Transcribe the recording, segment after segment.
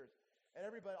And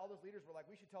everybody, all those leaders were like,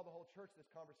 we should tell the whole church this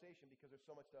conversation because there's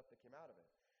so much stuff that came out of it.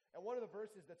 And one of the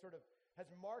verses that sort of has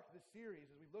marked the series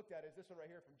as we've looked at it is this one right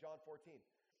here from John 14.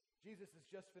 Jesus has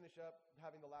just finished up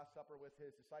having the Last Supper with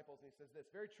his disciples, and he says this,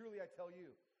 very truly I tell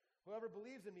you, whoever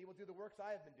believes in me will do the works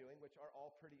I have been doing, which are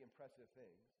all pretty impressive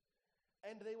things.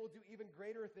 And they will do even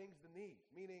greater things than these,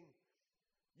 meaning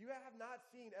you have not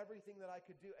seen everything that I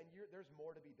could do, and there's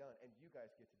more to be done, and you guys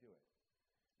get to do it.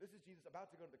 This is Jesus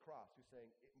about to go to the cross, who's saying,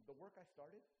 the work I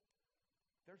started,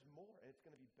 there's more, and it's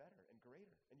going to be better and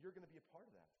greater, and you're going to be a part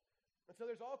of that. And so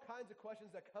there's all kinds of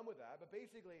questions that come with that, but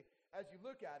basically, as you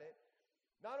look at it,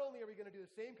 not only are we going to do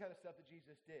the same kind of stuff that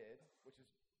Jesus did, which is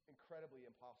incredibly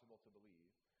impossible to believe,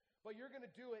 but you're going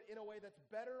to do it in a way that's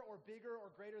better or bigger or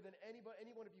greater than any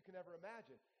one of you can ever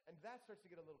imagine. And that starts to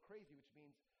get a little crazy, which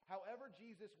means however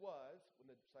Jesus was when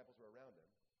the disciples were around him,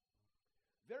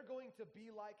 they're going to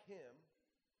be like him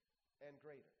and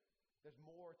greater. There's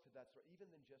more to that story, even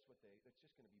than just it's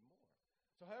just going to be more.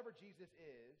 So however Jesus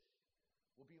is,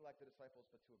 will be like the disciples,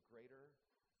 but to a greater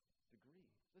degree.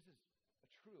 This is a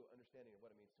true understanding of what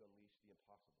it means to unleash the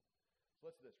impossible. So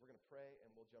let's do this. We're going to pray,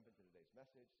 and we'll jump into today's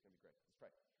message. It's going to be great. Let's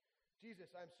pray. Jesus,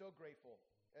 I'm so grateful,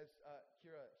 as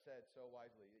Kira said so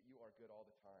wisely, that you are good all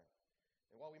the time.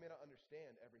 And while we may not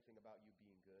understand everything about you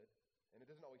being good, and it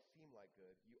doesn't always seem like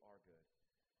good, you are good.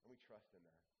 And we trust in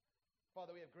that.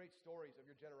 Father, we have great stories of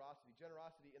your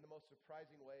generosity in the most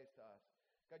surprising ways to us.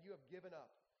 God, you have given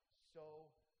up so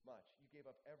much. You gave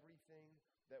up everything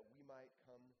that we might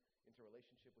come into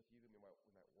relationship with you, and we might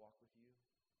walk with you.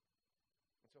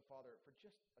 And so, Father, for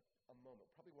just a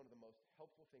moment, probably one of the most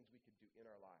helpful things we could do in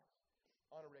our lives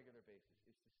on a regular basis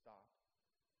is to stop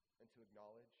and to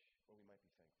acknowledge where we might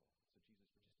be thankful. So,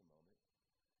 Jesus, for just a moment,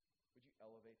 would you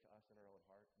elevate to us in our own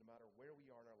heart, no matter where we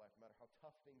are in our life, no matter how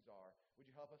tough things are, would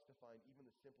you help us to find even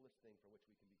the simplest thing for which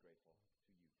we can be grateful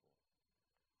to you for?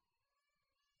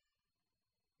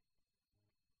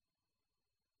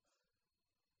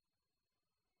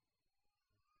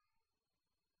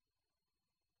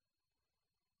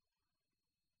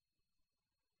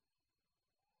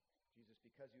 Jesus,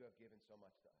 because you have given so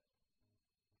much to us,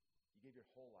 you gave your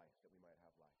whole life that we might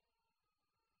have life.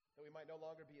 That we might no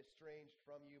longer be estranged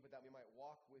from you, but that we might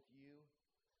walk with you.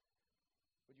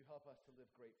 Would you help us to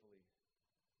live gratefully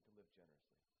and to live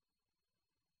generously?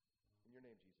 In your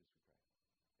name, Jesus, we pray.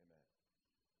 Amen.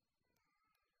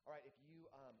 All right, if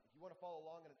you want to follow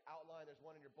along in an outline, there's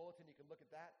one in your bulletin. You can look at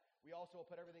that. We also will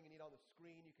put everything you need on the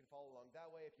screen. You can follow along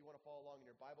that way. If you want to follow along in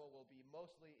your Bible, we'll be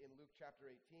mostly in Luke chapter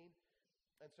 18.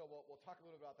 And so we'll talk a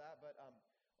little bit about that. But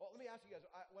let me ask you guys,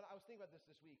 when I was thinking about this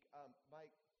week,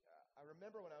 I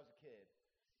remember when I was a kid,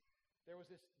 there was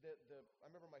this, I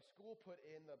remember my school put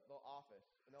in the office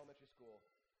in elementary school,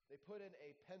 they put in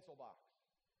a pencil box,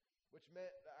 which meant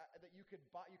that you could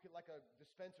like a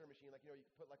dispenser machine, like, you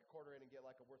could put like a quarter in and get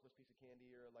like a worthless piece of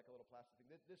candy or like a little plastic thing.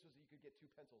 This was, you could get 2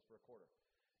 pencils for a quarter.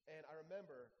 And I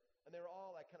remember, and they were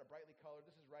all like kind of brightly colored.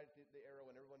 This is right at the era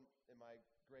when everyone in my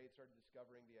grade started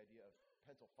discovering the idea of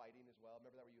pencil fighting as well.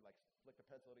 Remember that, where you like flick the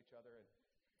pencil at each other, and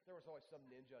there was always some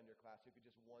ninja in your class who could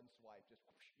just one swipe, just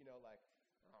whoosh, like,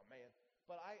 oh man.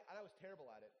 But I was terrible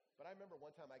at it. But I remember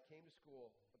one time I came to school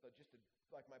with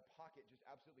like my pocket just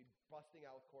absolutely busting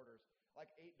out with quarters, like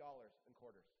 $8 in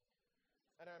quarters.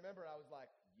 And I remember I was like,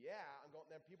 yeah, I'm going.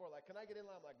 Then people are like, can I get in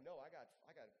line? I'm like, no, I got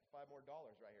 $5 more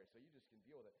right here, so you just can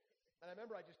deal with it. And I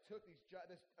remember I just took $8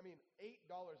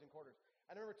 in quarters.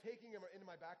 I remember taking them into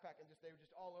my backpack, and they were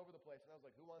just all over the place. And I was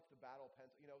like, who wants to battle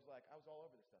pencil? It was like, I was all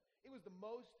over this stuff. It was the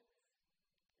most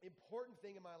important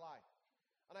thing in my life.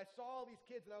 And I saw all these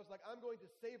kids, and I was like, I'm going to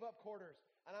save up quarters,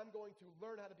 and I'm going to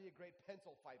learn how to be a great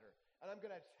pencil fighter. And I'm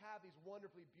going to have these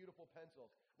wonderfully beautiful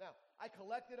pencils. Now, I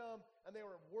collected them, and they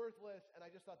were worthless, and I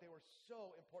just thought they were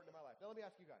so important in my life. Now, let me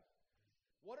ask you guys,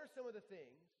 what are some of the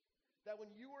things that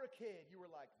when you were a kid, you were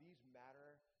like, these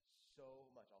matter so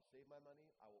much. I'll save my money.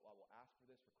 I will ask for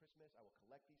this for Christmas. I will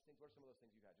collect these things. What are some of those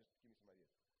things you had? Just give me some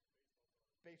ideas.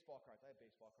 Baseball cards. I had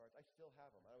baseball cards. I still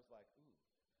have them. I was like, ooh,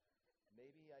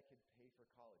 maybe I could pay for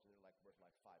college. And they're like worth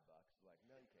like $5. Like,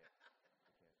 no, you can't.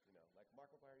 You can't. Like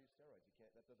Mark McGwire used steroids. You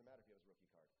can't. That doesn't matter if he has a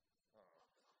rookie card. Oh.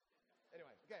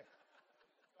 Anyway, okay.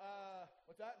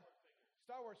 What's that?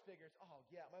 Star Wars figures. Oh,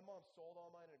 yeah. My mom sold all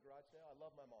mine in a garage sale. I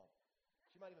love my mom.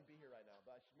 She might even be here right now,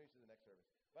 but maybe she's the next service.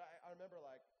 But I remember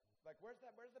like where's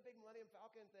the big Millennium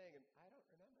Falcon thing? And I don't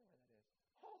remember where that is.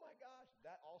 Oh my gosh,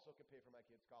 that also could pay for my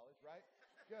kids' college, right?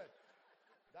 Good.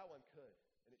 That one could,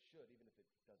 and it should, even if it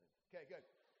doesn't. Okay, good.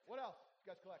 What else you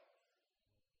guys collect?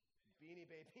 Beanie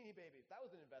Babies. That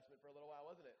was an investment for a little while,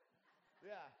 wasn't it?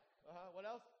 Yeah. What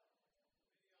else?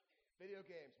 Video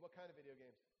games. What kind of video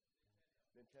games?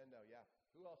 Nintendo, yeah.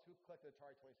 Who else? Who collected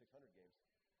Atari 2600 games?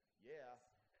 Yeah.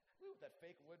 Woo, that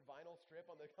fake wood vinyl strip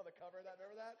on the cover of that.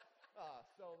 Remember that? Ah,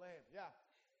 so lame. Yeah.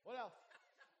 What else?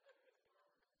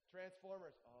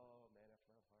 Transformers. Oh, man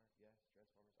after my own heart. Yes,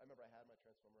 Transformers. I remember I had my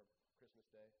Transformer Christmas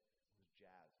Day. It was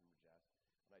Jazz. Remember Jazz?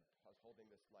 And I was holding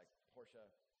this, like, Porsche,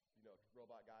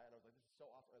 robot guy, and I was like, this is so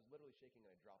awesome. I was literally shaking,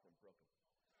 and I dropped him and broke him.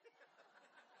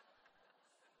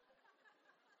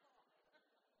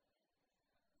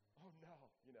 Oh, no.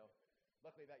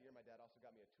 Luckily that year my dad also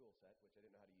got me a tool set, which I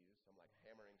didn't know how to use, so I'm, like,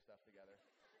 hammering stuff together.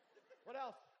 What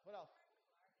else? What else?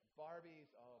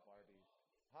 Barbies. Oh, Barbies.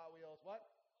 Hot Wheels. What?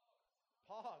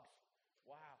 Pogs.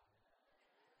 Wow.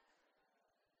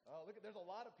 Oh, look, there's a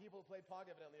lot of people who played Pog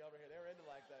evidently over here. They were into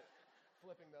like that,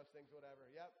 flipping those things, whatever.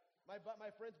 Yep.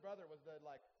 My friend's brother was the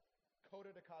like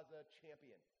Kodo de Kaza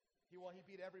champion. He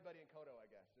beat everybody in Kodo, I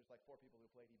guess. There's like 4 people who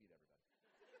played. He beat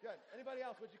everybody. Good. Anybody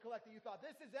else? What'd you collect that you thought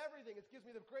this is everything? It gives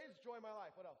me the greatest joy in my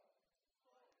life. What else?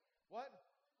 What?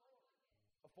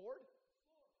 A Ford?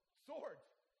 Swords.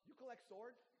 You collect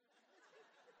swords?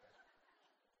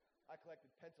 I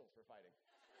collected pencils for fighting.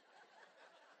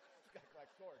 This guy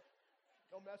collects swords.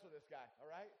 Don't mess with this guy, all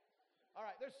right? All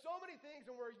right, there's so many things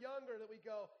when we're younger that we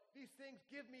go, these things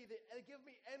give me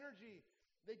energy.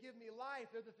 They give me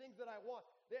life. They're the things that I want.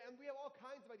 And we have all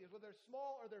kinds of ideas, whether they're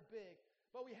small or they're big.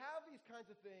 But we have these kinds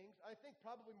of things, I think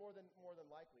probably more than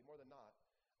likely, more than not.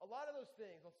 A lot of those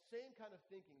things, the same kind of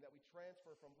thinking that we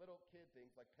transfer from little kid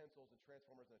things like pencils and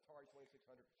Transformers and Atari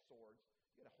 2600 swords.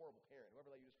 You got a horrible parent,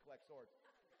 whoever let you just collect swords.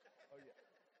 Oh, yeah.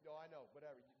 No, I know,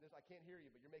 whatever. I can't hear you,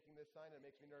 but you're making this sign and it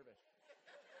makes me nervous.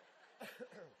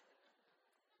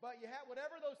 But you have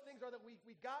whatever those things are that we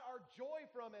got our joy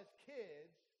from as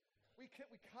kids, we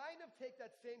kind of take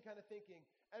that same kind of thinking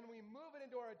and we move it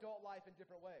into our adult life in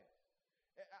different ways.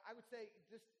 I would say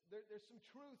there's some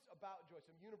truths about joy,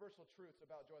 some universal truths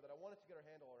about joy that I wanted to get our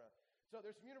handle around. So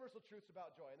there's some universal truths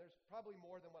about joy, and there's probably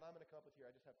more than what I'm going to come up with here.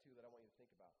 I just have 2 that I want you to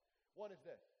think about. One is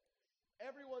this.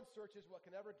 Everyone searches what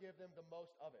can ever give them the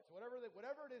most of it. So whatever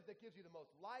it is that gives you the most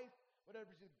life, whatever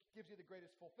gives you the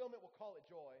greatest fulfillment, we'll call it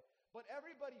joy. But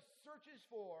everybody searches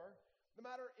for, no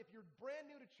matter if you're brand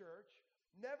new to church,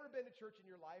 never been to church in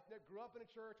your life, never grew up in a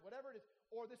church, whatever it is,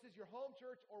 or this is your home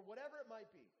church, or whatever it might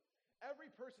be. Every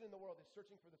person in the world is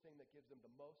searching for the thing that gives them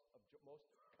the most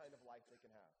kind of life they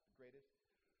can have, the greatest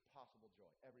possible joy.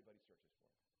 Everybody searches for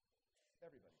it.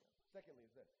 Everybody does. Secondly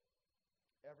is this.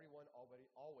 Everyone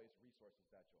always resources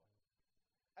that joy.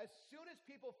 As soon as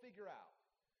people figure out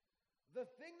the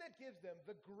thing that gives them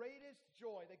the greatest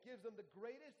joy, that gives them the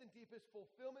greatest and deepest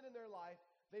fulfillment in their life,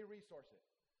 they resource it.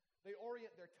 They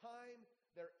orient their time,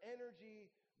 their energy,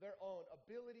 their own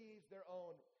abilities, their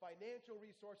own financial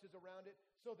resources around it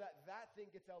so that that thing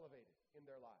gets elevated in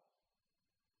their lives.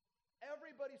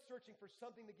 Everybody's searching for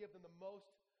something to give them the most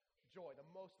joy, the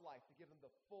most life, to give them the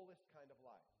fullest kind of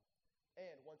life.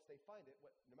 And once they find it,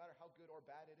 no matter how good or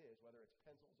bad it is, whether it's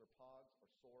pencils or pogs or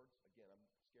swords, again, I'm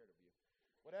scared of you,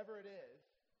 whatever it is,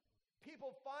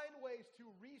 people find ways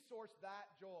to resource that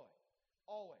joy,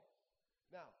 always.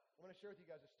 Now, I'm going to share with you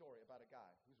guys a story about a guy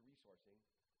who's resourcing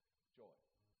joy.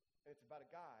 And it's about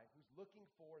a guy who's looking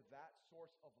for that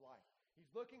source of life. He's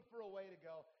looking for a way to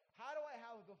go, how do I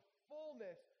have the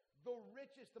fullness, the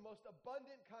richest, the most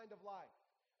abundant kind of life?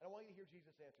 And I want you to hear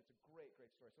Jesus' answer. It's a great, great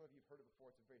story. Some of you have heard it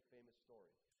before. It's a very famous story.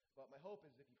 But my hope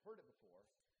is if you've heard it before,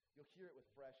 you'll hear it with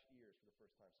fresh ears for the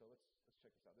first time. So let's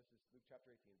check this out. This is Luke chapter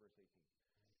 18, verse 18.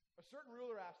 A certain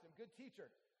ruler asked him, "Good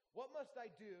teacher, what must I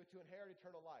do to inherit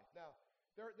eternal life?" Now,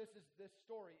 this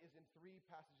story is in 3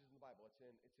 passages in the Bible.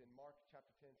 It's in Mark chapter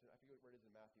 10. I forget where it is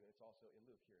in Matthew, and it's also in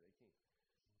Luke here at 18.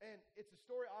 And it's a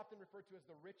story often referred to as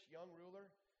the rich young ruler.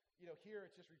 Here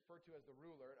it's just referred to as the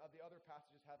ruler. And the other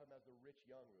passages have him as the rich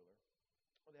young ruler.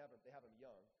 Or they have him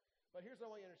young. But here's what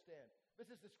I want you to understand.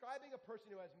 This is describing a person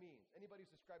who has means. Anybody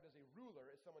who's described as a ruler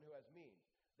is someone who has means.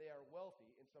 They are wealthy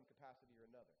in some capacity or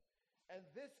another. And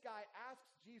this guy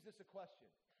asks Jesus a question.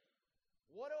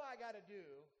 What do I got to do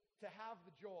to have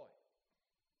the joy?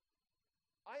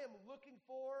 I am looking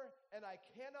for, and I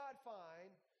cannot find,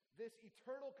 this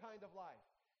eternal kind of life.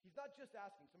 He's not just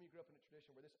asking. Some of you grew up in a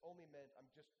tradition where this only meant,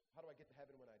 how do I get to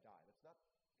heaven when I die? That's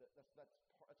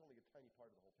only a tiny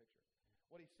part of the whole picture.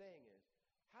 What he's saying is,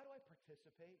 how do I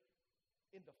participate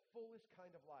in the fullest kind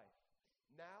of life,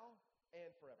 now and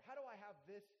forever? How do I have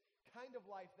this kind of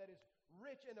life that is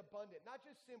rich and abundant, not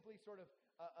just simply sort of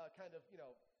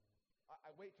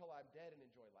I wait till I'm dead and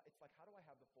enjoy life. It's like, how do I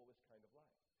have the fullest kind of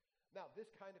life? Now, this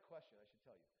kind of question, I should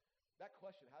tell you, that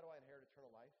question, how do I inherit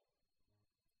eternal life?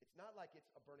 It's not like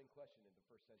it's a burning question in the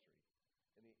first century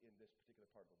in this particular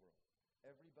part of the world.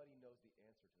 Everybody knows the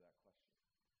answer to that question.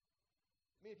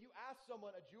 I mean, if you ask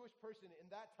someone, a Jewish person in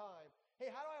that time, hey,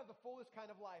 how do I have the fullest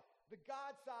kind of life? The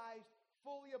God-sized,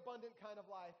 fully abundant kind of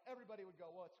life. Everybody would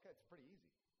go, well, it's pretty easy.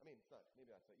 I mean,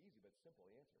 maybe not so easy, but it's simple.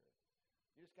 The answer is.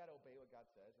 You just got to obey what God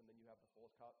says, and then you have the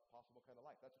fullest possible kind of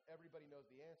life. That's what everybody knows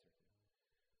the answer to.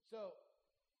 So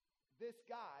this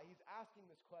guy, he's asking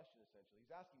this question, essentially.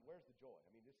 He's asking, where's the joy?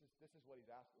 I mean, this is what he's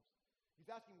asking.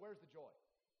 He's asking, where's the joy?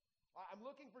 I'm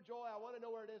looking for joy. I want to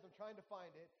know where it is. I'm trying to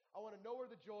find it. I want to know where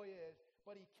the joy is,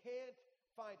 but he can't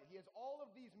find it. He has all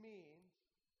of these means.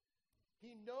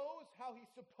 He knows how he's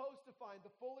supposed to find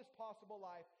the fullest possible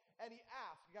life, and he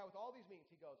asks, a guy with all these means,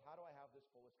 he goes, how do I have this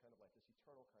fullest kind of life, this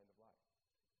eternal kind of life?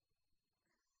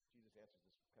 Jesus answers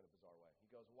this kind of bizarre way. He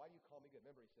goes, why do you call me good?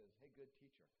 Remember, he says, hey, good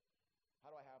teacher, how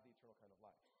do I have the eternal kind of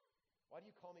life? Why do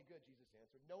you call me good? Jesus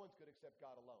answered, no one's good except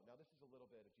God alone. Now, this is a little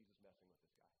bit of Jesus messing with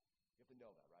this guy. You have to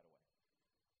know that right away.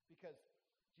 Because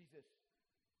Jesus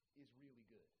is really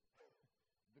good.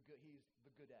 He's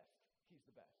the goodest. He's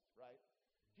the best, right?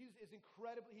 Jesus is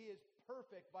he is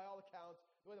perfect by all accounts.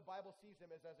 The way the Bible sees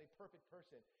him is as a perfect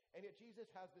person. And yet Jesus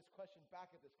has this question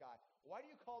back at this guy. Why do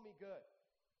you call me good?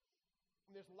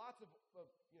 And there's lots of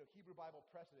Hebrew Bible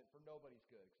precedent for nobody's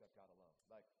good except God alone.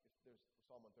 Like if there's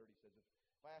Psalm 130 says,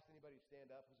 if I asked anybody to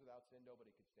stand up who's without sin,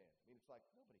 nobody could stand. I mean, it's like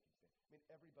nobody can stand. I mean,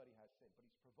 everybody has sin, but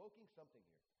he's provoking something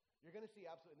here. You're going to see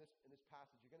absolutely in this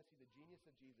passage, you're going to see the genius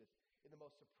of Jesus in the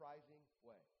most surprising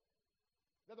way.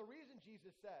 Now, the reason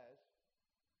Jesus says,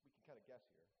 we can kind of guess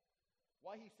here,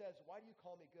 why he says, why do you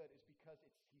call me good, is because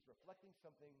he's reflecting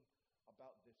something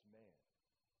about this man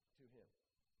to him.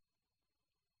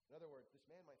 In other words, this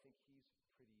man might think he's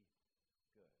pretty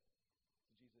good. So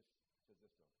Jesus says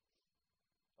this to him.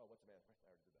 Oh, what's a man?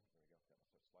 I already did that. There we go. Got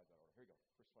my slides out of order. Here we go.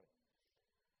 Verse 20.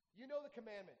 You know the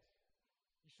commandment.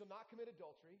 You shall not commit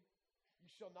adultery. You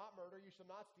shall not murder. You shall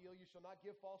not steal. You shall not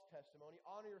give false testimony.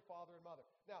 Honor your father and mother.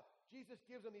 Now, Jesus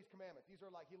gives them these commandments. These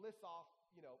are like, he lists off,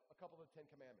 a couple of the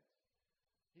 10 commandments.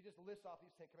 He just lists off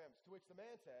these 10 commandments, to which the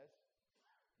man says,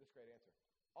 this great answer,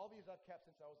 all these I've kept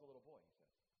since I was a little boy, he says.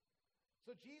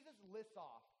 So Jesus lists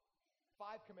off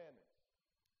 5 commandments.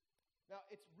 Now,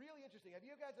 it's really interesting. Have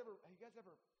you guys ever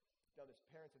done this?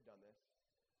 Parents have done this.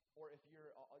 Or if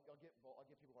you're, I'll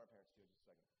get people who aren't parents too in just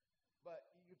a second.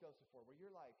 But you've done this before, where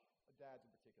you're like, dads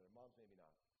in particular, moms maybe not.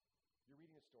 You're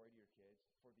reading a story to your kids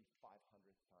for the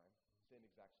 500th time. Same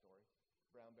exact story.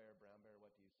 Brown bear, what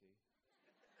do you see?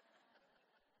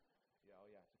 Yeah, oh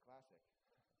yeah, it's a classic.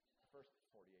 The first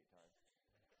 48 times.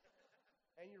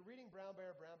 And you're reading Brown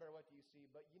bear, what do you see?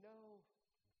 But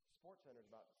Sports Center's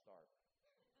about to start.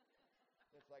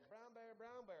 It's like, brown bear,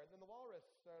 and then the walrus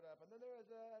started up, and then there was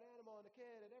an animal and a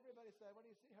kid, and everybody said, what do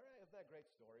you see? Hooray, isn't that a great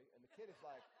story? And the kid is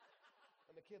like,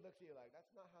 and the kid looks at you like,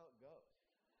 that's not how it goes.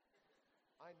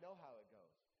 I know how it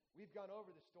goes. We've gone over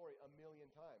this story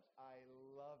 1,000,000 times. I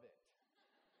love it.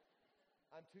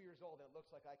 I'm 2 years old, and it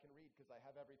looks like I can read because I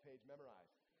have every page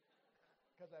memorized.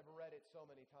 Because I've read it so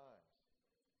many times.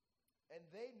 And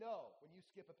they know when you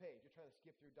skip a page, you're trying to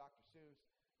skip through Dr. Seuss,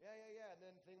 yeah, and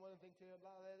then thing 1 and thing 2, and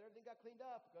blah, blah, everything got cleaned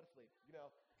up, go to sleep,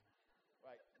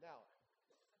 Right, now,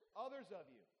 others of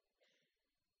you,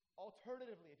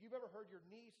 alternatively, if you've ever heard your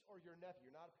niece or your nephew,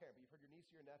 you're not a parent, but you've heard your niece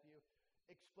or your nephew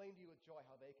explain to you with joy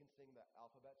how they can sing the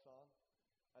alphabet song,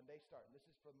 and they start, and this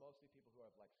is for mostly people who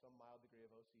have like some mild degree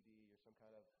of OCD or some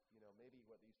kind of, maybe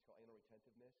what they used to call anal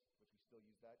retentiveness, which we still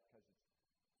use that because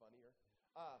it's funnier.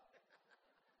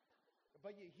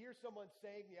 But you hear someone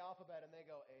saying the alphabet and they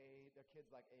go A, their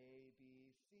kid's like A, B,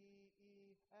 C,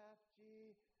 E, F,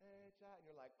 G, H, I, and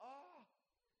you're like,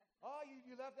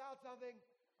 you left out something.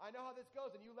 I know how this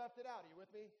goes, and you left it out. Are you with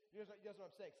me? You know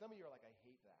what I'm saying? Some of you are like, I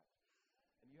hate that.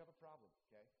 And you have a problem,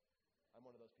 okay? I'm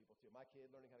one of those people too. My kid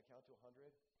learning how to count to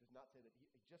 100 does not say that. He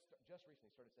just recently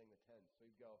started saying the tens. So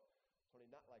he'd go 28,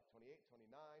 29,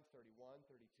 31,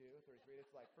 32, 33.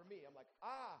 It's like, for me, I'm like,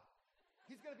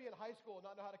 he's going to be in high school and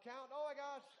not know how to count. Oh, my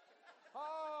gosh.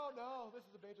 Oh, no, this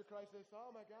is a major crisis.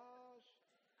 Oh, my gosh.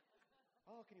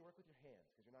 Oh, can you work with your hands?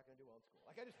 Because you're not going to do well in school.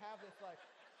 Like, I just have this, like...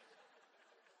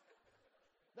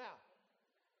 Now,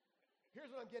 here's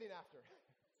what I'm getting after.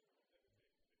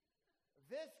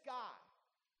 This guy,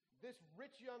 this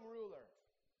rich young ruler,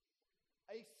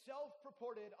 a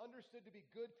self-purported, understood to be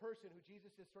good person who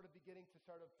Jesus is sort of beginning to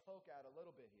sort of poke at a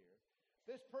little bit here,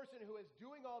 this person who is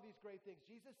doing all these great things,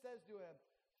 Jesus says to him,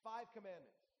 5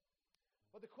 commandments.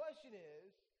 But the question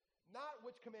is, not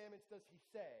which commandments does he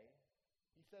say.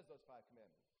 He says those 5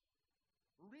 commandments.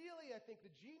 Really, I think the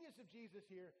genius of Jesus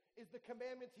here is the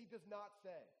commandments he does not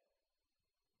say.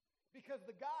 Because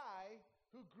the guy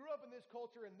who grew up in this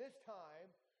culture in this time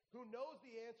who knows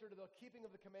the answer to the keeping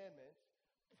of the commandments,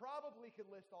 probably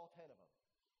could list all 10 of them.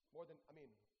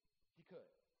 He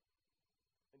could.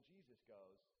 And Jesus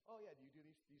goes, oh yeah, do you do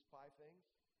these 5 things?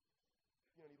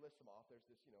 And he lists them off. There's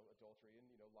this,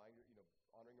 adultery and, lying,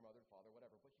 honoring your mother and father,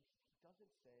 whatever. But he doesn't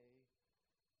say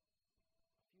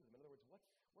a few of them. In other words,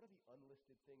 what are the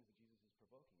unlisted things that Jesus is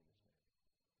provoking in this man?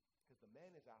 Because the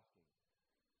man is asking,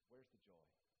 where's the joy?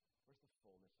 Where's the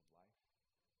fullness of life?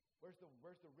 Where's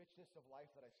the richness of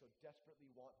life that I so desperately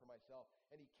want for myself?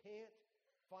 And he can't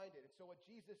find it. And so what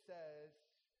Jesus says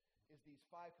is these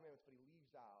 5 commandments, but he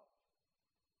leaves out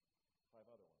 5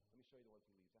 other ones. Let me show you the ones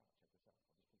he leaves out. Check this out.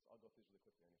 I'll go through this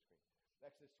really quickly on your screen.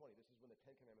 Exodus 20, this is when the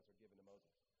 10 commandments are given to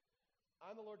Moses.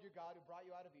 I'm the Lord your God who brought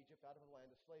you out of Egypt, out of the land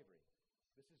of slavery.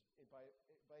 This is, by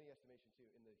any estimation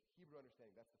too, in the Hebrew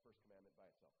understanding, that's the first commandment by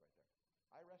itself right there.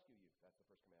 I rescue you. That's the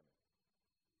first commandment.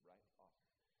 Right? Awesome.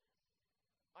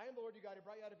 I am the Lord your God who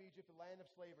brought you out of Egypt, the land of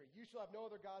slavery. You shall have no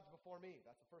other gods before me.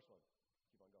 That's the first one.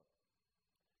 Keep on going.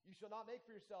 You shall not make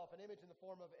for yourself an image in the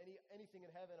form of anything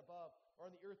in heaven above, or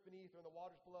on the earth beneath, or in the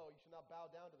waters below. You shall not bow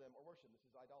down to them or worship them. This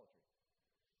is idolatry.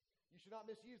 You should not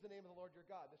misuse the name of the Lord your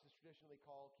God. This is traditionally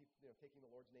called taking the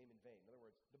Lord's name in vain. In other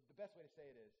words, the best way to say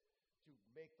it is to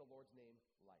make the Lord's name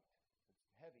light.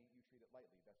 It's heavy, you treat it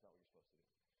lightly. That's not what you're supposed to do.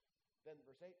 Then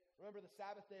verse 8, remember the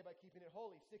Sabbath day by keeping it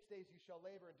holy. 6 days you shall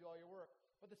labor and do all your work.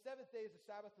 But the 7th day is the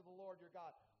Sabbath of the Lord your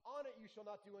God. On it you shall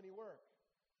not do any work.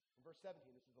 In verse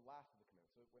 17, this is the last of the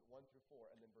commandments. So it went 1 through 4,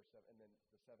 and then verse 7, and then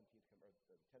the 17th or the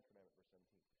 10th commandment, verse 17.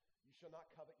 You shall not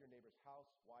covet your neighbor's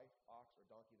house, wife, ox, or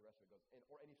donkey. The rest of it goes,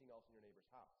 or anything else in your neighbor's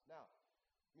house. Now,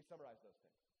 let me summarize those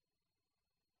things.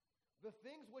 The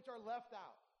things which are left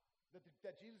out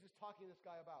that Jesus is talking to this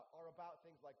guy about are about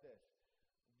things like this: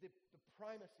 the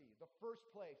primacy, the first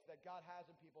place that God has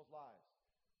in people's lives.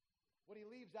 What he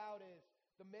leaves out is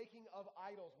the making of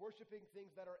idols, worshiping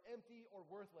things that are empty or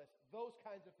worthless, those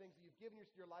kinds of things that you've given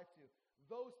your life to,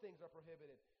 those things are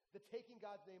prohibited. The taking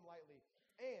God's name lightly,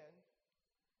 and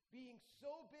being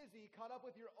so busy, caught up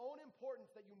with your own importance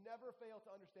that you never fail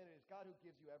to understand it is God who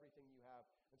gives you everything you have,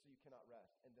 and so you cannot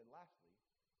rest. And then lastly,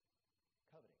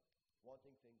 coveting,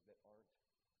 wanting things that aren't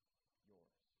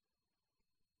yours.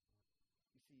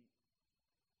 You see,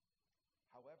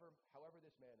 however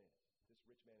this man is, this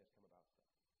rich man has come about stuff.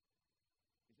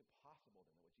 Is it possible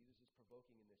then that what Jesus is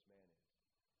provoking in this man is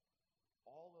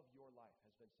all of your life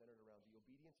has been centered around the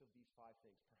obedience of these 5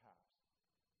 things, perhaps,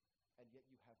 and yet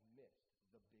you have missed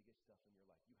the biggest stuff in your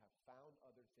life. You have found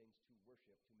other things to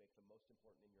worship to make them most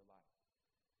important in your life.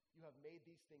 You have made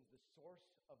these things the source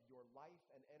of your life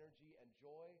and energy and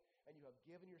joy, and you have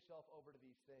given yourself over to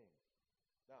these things.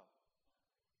 Now,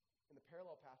 in the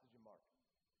parallel passage in Mark,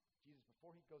 Jesus,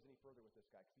 before he goes any further with this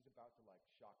guy, because he's about to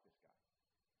shock this guy,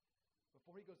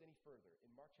 before he goes any further,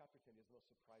 in Mark chapter 10, he has the most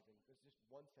surprising, there's just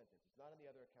one sentence. It's not in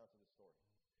the other accounts of the story.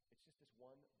 It's just this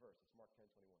one verse. It's Mark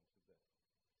 10:21. It says this: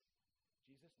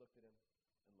 Jesus looked at him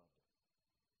and loved him.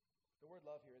 The word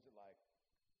love here isn't like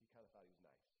he kind of thought he was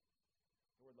nice.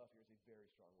 The word love here is a very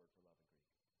strong word for love in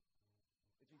Greek.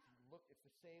 It means it's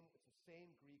the same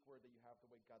Greek word that you have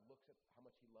the way God looks at how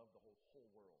much he loved the whole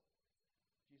world.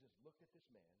 Jesus looked at this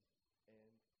man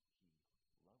and he loved him.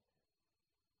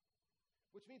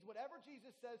 Which means whatever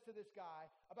Jesus says to this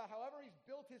guy about however he's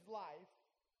built his life,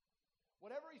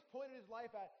 whatever he's pointed his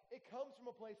life at, it comes from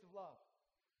a place of love.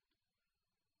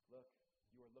 Look,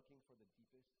 you are looking for the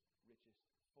deepest, richest,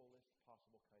 fullest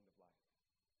possible kind of life.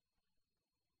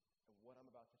 And what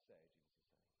I'm about to say,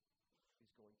 Jesus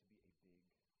is saying, is going to be a big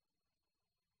challenge. Here's what he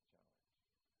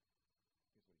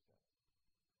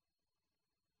says.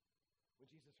 When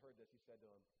Jesus heard this, he said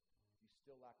to him, you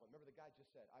still lack one. Remember, the guy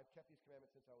just said, I've kept these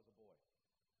commandments since I was a boy.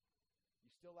 You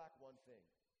still lack one thing.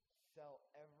 Sell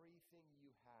everything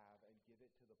you have and give it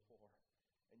to the poor,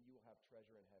 and you will have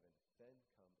treasure in heaven. Then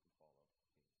come and follow me.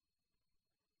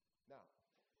 Now,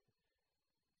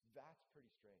 that's pretty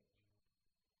strange.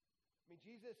 I mean,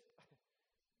 Jesus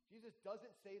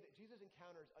doesn't say that. Jesus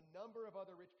encounters a number of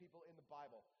other rich people in the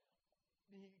Bible.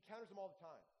 He encounters them all the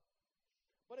time.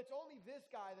 But it's only this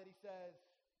guy that he says,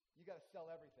 you got to sell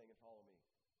everything and follow me.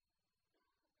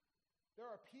 There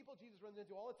are people Jesus runs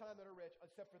into all the time that are rich,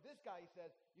 except for this guy, he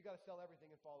says, you got to sell everything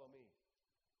and follow me.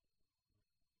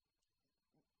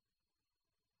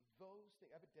 Those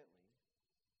things, evidently,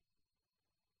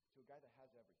 to a guy that has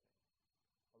everything,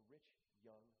 a rich,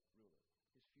 young ruler,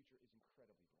 his future is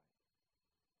incredibly bright.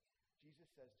 Jesus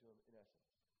says to him, in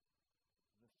essence,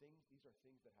 these are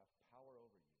things that have power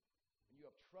over you. And you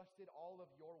have trusted all of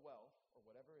your wealth, or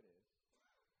whatever it is,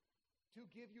 to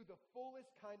give you the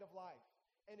fullest kind of life.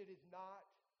 And it is not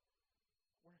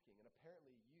working. And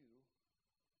apparently you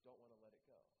don't want to let it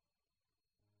go.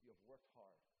 you have worked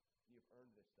hard, and you have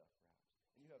earned this stuff perhaps.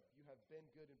 And you have been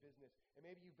good in business, and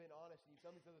maybe you've been honest, and you've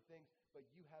done these other things, but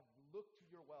you have looked to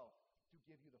your wealth to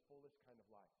give you the fullest kind of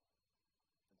life.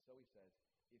 And so he says,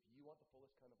 if you want the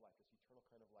fullest kind of life, this eternal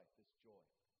kind of life, this joy,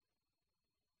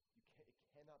 it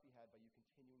cannot be had by you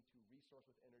continuing to resource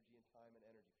with energy and time and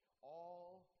energy.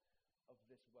 All of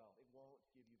this wealth, it won't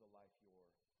give you the life you're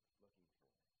looking for.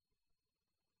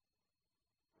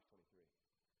 Verse 23.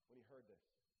 When he heard this,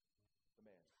 the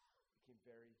man became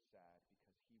very sad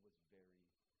because he was very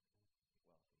wealthy.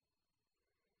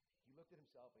 He looked at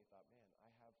himself and he thought, man,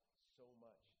 I have so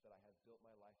much that I have built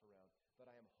my life around that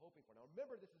I am hoping for. Now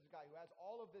remember, this is a guy who has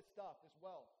all of this stuff, this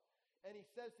wealth. And he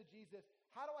says to Jesus,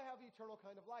 how do I have the eternal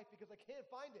kind of life? Because I can't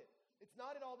find it. It's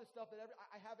not in all this stuff that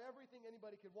I have everything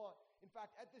anybody could want. In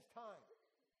fact, at this time,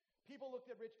 people looked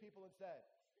at rich people and said,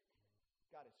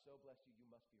 God has so blessed you, you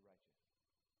must be righteous.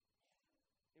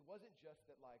 It wasn't just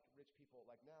that like rich people,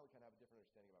 like now we kind of have a different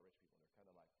understanding about rich people. They're kind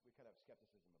of like, we kind of have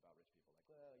skepticism about rich people. Like,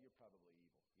 well, you're probably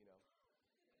evil, you know.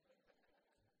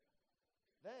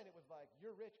 Then it was like,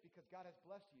 you're rich because God has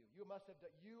blessed you. You must have done,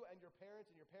 you and your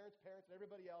parents' parents and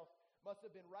everybody else must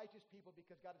have been righteous people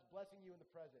because God is blessing you in the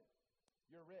present.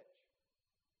 You're rich.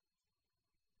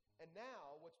 And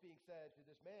now what's being said to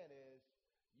this man is,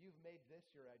 you've made this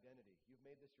your identity. You've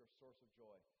made this your source of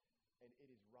joy. And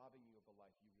it is robbing you of the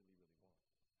life you really, really want.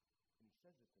 And he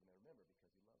says this to the man, remember,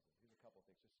 because he loves him. Here's a couple of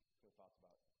things, just some thoughts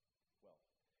about wealth.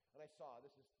 And I saw,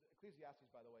 this is, Ecclesiastes,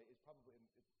 by the way, is probably,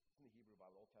 it's in the Hebrew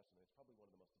Bible, Old Testament. It's probably one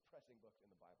of the most depressing books in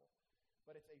the Bible.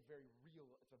 But it's a very real,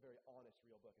 it's a very honest,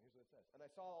 real book. And here's what it says. And I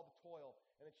saw all the toil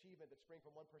and achievement that spring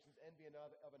from one person's envy of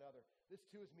another. This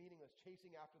too is meaningless,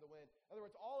 chasing after the wind. In other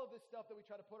words, all of this stuff that we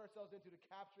try to put ourselves into, to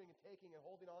capturing and taking and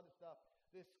holding on to stuff,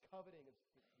 this coveting is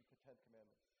the 10th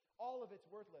commandment. All of it's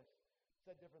worthless.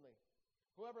 Said differently,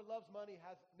 whoever loves money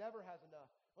never has enough.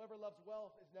 Whoever loves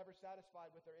wealth is never satisfied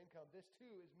with their income. This too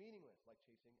is meaningless, like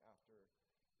chasing after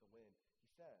the wind. He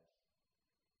says,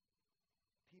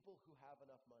 people who have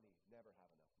enough money never have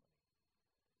enough money.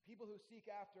 People who seek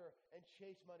after and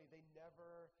chase money,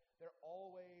 they're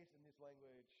always, in this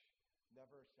language,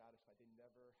 never satisfied. They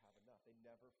never have enough. They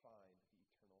never find the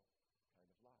eternal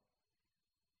kind of life.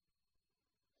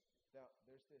 Now,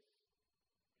 there's this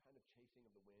kind of chasing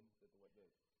of the wind that the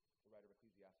writer of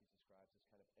Ecclesiastes describes,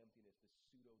 this kind of emptiness, this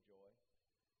pseudo-joy.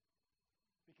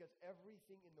 Because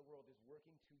everything in the world is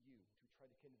working to you to try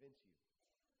to convince you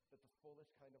that the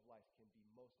fullest kind of life can be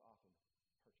most often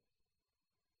purchased.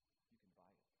 You can buy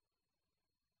it.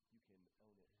 You can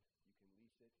own it. You can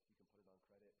lease it. You can put it on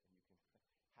credit, and you can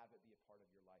have it be a part of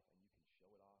your life, and you can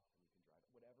show it off, and you can drive it,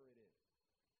 whatever it is.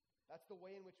 That's the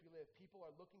way in which we live. People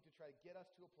are looking to try to get us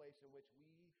to a place in which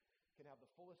we can have the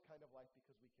fullest kind of life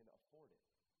because we can afford it.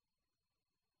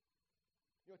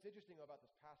 You know, what's interesting about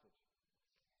this passage,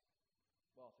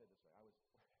 well, I'll say it this way.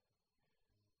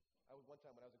 I was one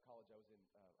time when I was in college, I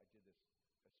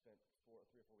spent 3 or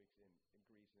 4 weeks in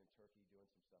Greece and in Turkey doing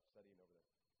some stuff, studying over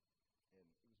there. And it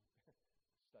was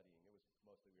studying. It was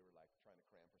mostly we were like trying to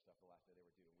cram for stuff the last day they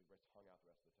were due, and we just hung out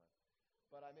the rest of the time.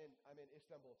 But I'm in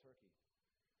Istanbul, Turkey.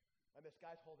 And this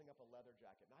guy's holding up a leather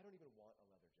jacket. And I don't even want a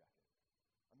leather jacket.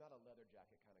 I'm not a leather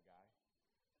jacket kind of guy.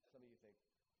 Some of you think,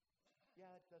 yeah,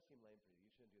 that does seem lame for you.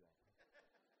 You shouldn't do that.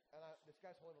 And this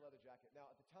guy's holding a leather jacket. Now,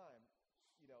 at the time,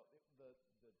 you know, you're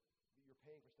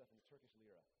paying for stuff in the Turkish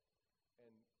lira.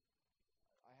 And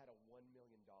I had a $1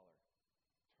 million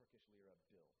Turkish lira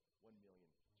bill. 1 million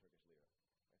Turkish lira.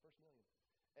 My first million.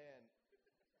 And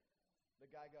the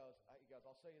guy goes,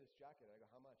 I'll sell you this jacket. And I go,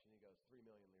 how much? And he goes, 3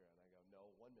 million lira. And I go,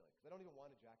 no, 1 million. Because I don't even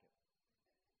want a jacket.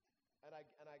 And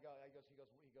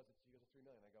he goes, it's 3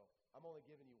 million. I go, I'm only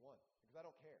giving you one because I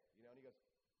don't care, you know. And he goes,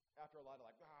 after a lot of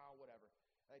like, whatever.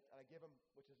 And I give him,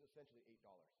 which is essentially $8.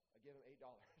 I give him $8.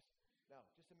 Now,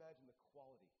 just imagine the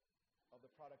quality of the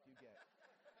product you get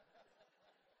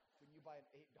when you buy an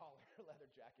 $8 leather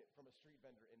jacket from a street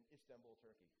vendor in Istanbul,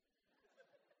 Turkey.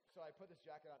 So I put this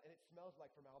jacket on, and it smells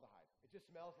like formaldehyde. It just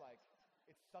smells like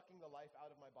it's sucking the life out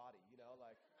of my body, you know.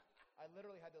 Like, I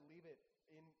literally had to leave it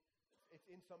in. It's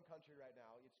in some country right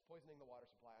now. It's poisoning the water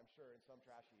supply, I'm sure, in some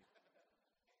trash heap.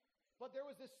 But there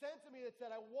was this sense of me that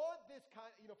said, I want this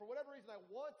kind, you know, for whatever reason, I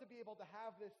want to be able to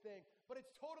have this thing, but it's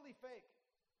totally fake.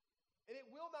 And it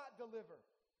will not deliver.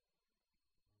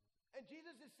 And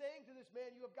Jesus is saying to this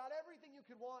man, you have got everything you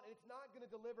could want, and it's not going to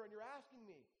deliver. And you're asking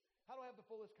me, how do I have the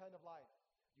fullest kind of life?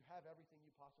 You have everything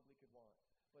you possibly could want,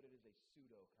 but it is a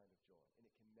pseudo kind of joy, and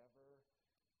it can never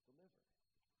deliver.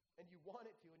 And you want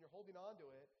it to, and you're holding on to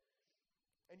it,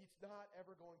 and it's not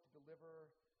ever going to deliver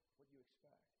what you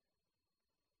expect.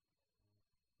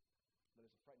 But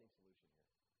there's a frightening solution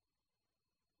here.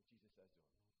 The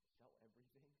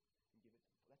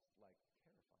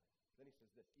Then he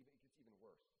says this, it gets even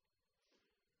worse.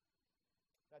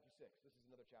 Matthew 6, this is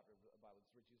another chapter of the Bible. This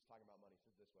is where Jesus is talking about money. He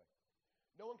says this way.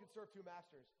 No one can serve two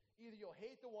masters. Either you'll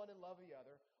hate the one and love the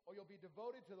other, or you'll be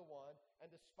devoted to the one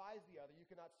and despise the other. You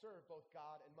cannot serve both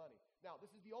God and money. Now, this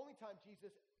is the only time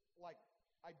Jesus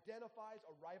identifies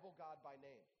a rival God by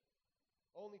name.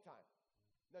 Only time.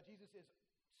 Now, Jesus is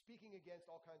speaking against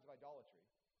all kinds of idolatry.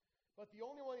 But the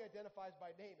only one he identifies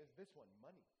by name is this one,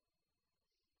 money.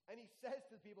 And he says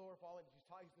to the people who are following, this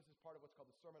is part of what's called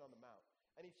the Sermon on the Mount.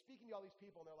 And he's speaking to all these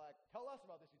people, and they're like, tell us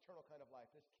about this eternal kind of life,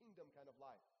 this kingdom kind of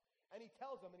life. And he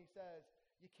tells them, and he says,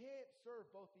 you can't serve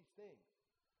both these things.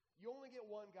 You only get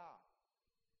one God.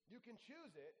 You can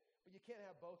choose it, but you can't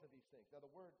have both of these things. Now,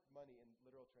 the word money in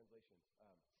literal translations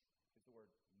is the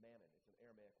word mammon. It's an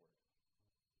Aramaic word.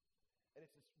 And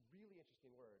it's this really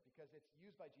interesting word because it's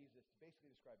used by Jesus to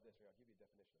basically describe this. Here, I'll give you a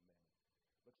definition of mammon.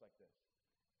 It looks like this.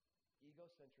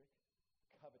 Egocentric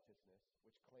covetousness,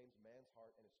 which claims man's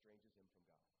heart and estranges him from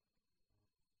God.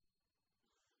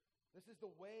 This is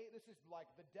like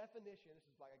the definition. This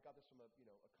is like, I got this from a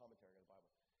commentary on the Bible.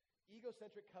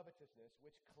 Egocentric covetousness,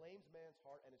 which claims man's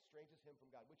heart and estranges him from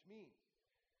God, which means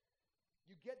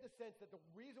you get the sense that the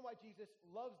reason why Jesus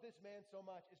loves this man so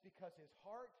much is because his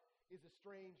heart is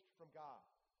estranged from God.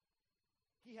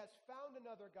 He has found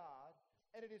another God,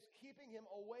 and it is keeping him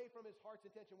away from his heart's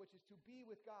intention, which is to be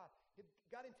with God.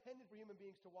 God intended for human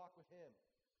beings to walk with him.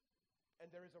 And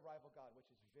there is a rival God,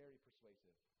 which is very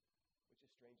persuasive, which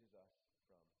estranges us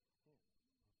from him.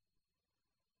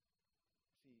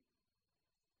 See,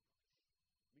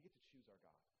 we get to choose our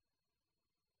God.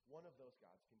 One of those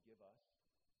gods can give us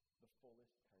the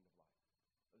fullest kind of life.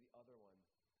 The other one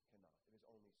cannot. It is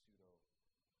only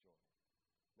pseudo-joy.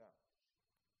 Now,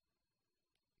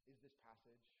 is this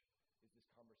passage, is this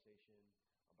conversation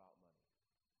about money?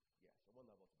 Yes, at one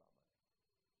level it's about money.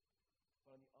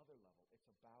 But on the other level, it's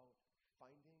about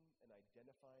finding and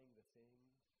identifying the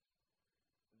things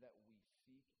that we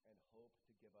seek and hope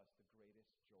to give us the greatest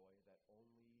joy that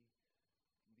only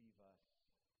leave us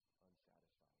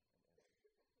unsatisfied and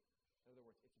empty. In other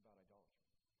words, it's about idolatry.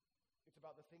 It's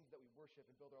about the things that we worship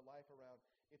and build our life around.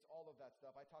 It's all of that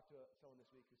stuff. I talked to someone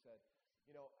this week who said,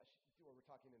 we're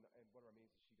talking in one of our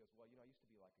meetings, she goes, well, I used to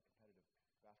be like a competitive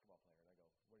basketball player. And I go,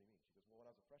 what do you mean? She goes, well, when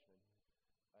I was a freshman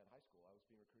in high school, I was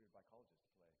being recruited by colleges to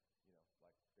play.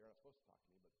 They're not supposed to talk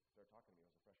to me, but they're talking to me when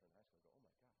I was a freshman in high school. I go, oh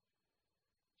my gosh.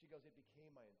 She goes, it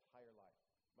became my entire life.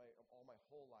 My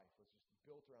whole life was just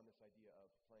built around this idea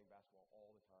of playing basketball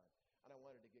all the time. And I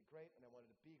wanted to get great, and I wanted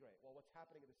to be great. Well, what's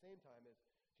happening at the same time is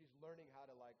she's learning how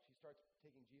to, she starts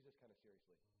taking Jesus kind of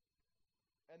seriously.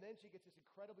 And then she gets this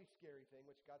incredibly scary thing,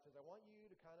 which God says, I want you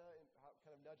to kind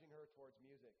of nudging her towards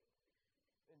music.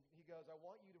 And he goes, I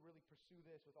want you to really pursue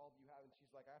this with all that you have. And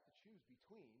she's like, I have to choose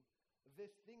between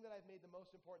this thing that I've made the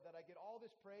most important, that I get all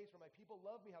this praise from my people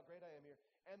love me, how great I am here,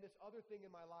 and this other thing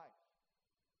in my life,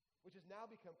 which has now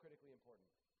become critically important.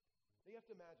 Now you have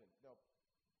to imagine,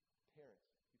 parents,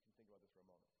 you can think about this for a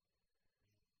moment.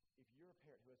 If you're a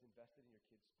parent who has invested in your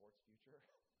kid's sports future,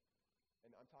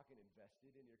 and I'm talking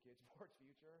invested in your kid's sports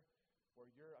future, where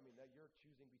you're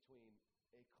choosing between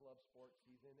a club sports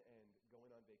season and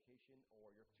going on vacation, or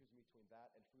you're choosing between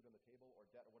that and food on the table or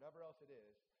debt or whatever else it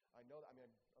is, I know that,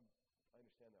 I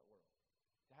understand that world.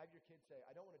 To have your kids say,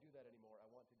 I don't want to do that anymore, I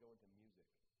want to go into music.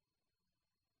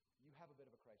 You have a bit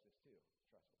of a crisis too,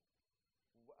 trust me.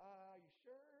 Are you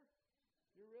sure?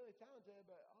 You're really talented,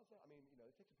 but also,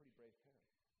 it takes a pretty brave parent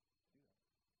to do that.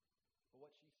 But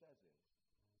what she says is,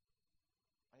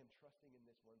 I am trusting in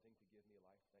this one thing to give me a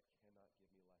life that cannot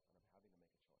give me a life, and I'm having to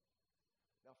make a choice.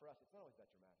 Now for us, it's not always that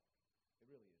dramatic. It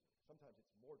really isn't. Sometimes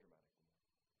it's more dramatic than that.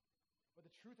 But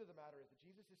the truth of the matter is that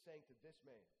Jesus is saying to this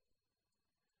man,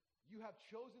 you have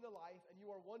chosen a life, and you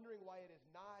are wondering why it is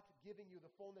not giving you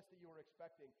the fullness that you were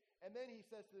expecting. And then he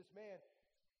says to this man,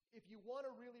 if you want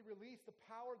to really release the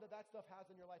power that stuff has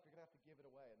in your life, you're going to have to give it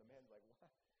away. And the man's like, what?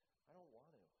 I don't want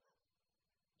to.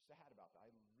 I'm sad about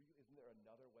that. Isn't there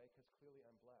another way? Because clearly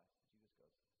I'm blessed. Jesus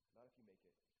goes, not if you make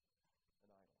it an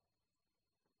idol.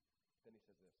 Then he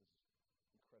says this is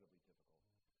incredibly difficult.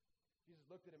 Jesus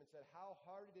looked at him and said, how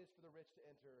hard it is for the rich to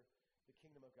enter the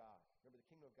kingdom of God. Remember, the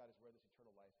kingdom of God is where this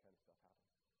eternal life kind of stuff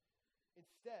happens.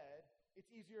 Instead, it's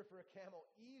easier for a camel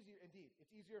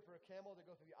for a camel to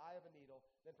go through the eye of a needle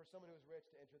than for someone who is rich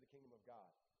to enter the kingdom of God.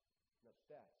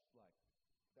 Now,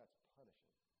 that's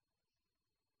punishing.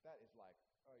 That is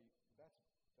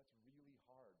that's really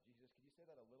hard. Jesus, could you say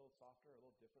that a little softer, a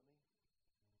little differently?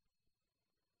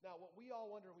 Now, what we all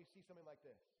wonder when we see something like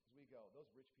this is we go, those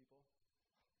rich people,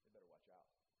 they better watch out.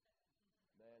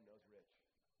 Man, those rich.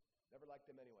 Never liked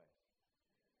them anyways.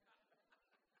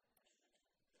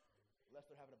 unless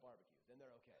they're having a barbecue. Then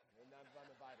they're okay. And I'm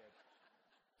invited.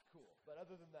 It's cool. But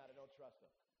other than that, I don't trust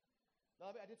them. Now,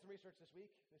 I did some research this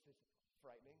week. This is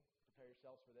frightening. Prepare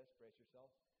yourselves for this. Brace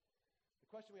yourselves. The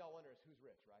question we all wonder is who's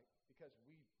rich, right? Because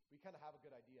we kind of have a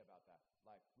good idea about that.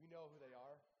 Like, we know who they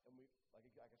are, and we, like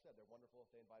I said, they're wonderful if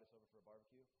they invite us over for a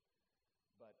barbecue.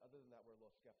 But other than that, we're a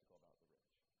little skeptical about the rich.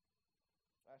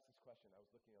 I asked this question. I was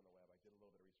looking on the web. I did a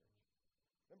little bit of research.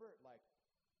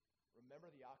 Remember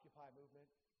the Occupy movement?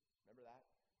 Remember that?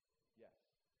 Yes.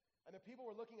 And the people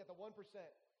were looking at the 1%.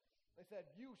 They said,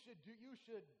 you should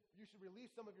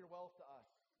release some of your wealth to us.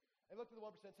 They looked at the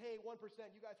 1% and said, hey, 1%,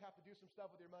 you guys have to do some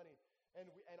stuff with your money. And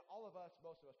all of us,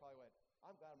 most of us probably went,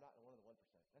 I'm glad I'm not in one of the 1%.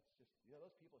 That's just,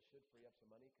 those people should free up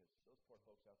some money because those poor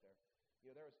folks out there.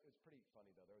 It was pretty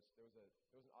funny though. There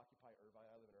was an Occupy Irvine.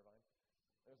 I live in Irvine.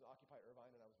 There was an Occupy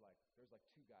Irvine, and I was like, there was like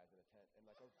two guys in a tent, and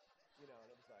and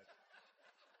it was like,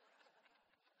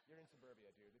 you're in suburbia,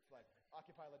 dude. It's like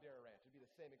Occupy Ladera Ranch. It'd be the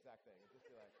same exact thing. It'd just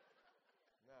be like,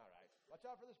 all right, watch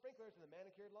out for the sprinklers and the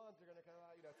manicured lawns are going to come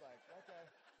out. It's like, okay.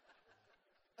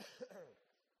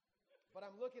 But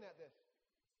I'm looking at this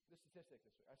statistic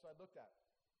this week. So I looked at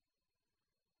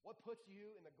what puts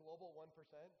you in the global 1%.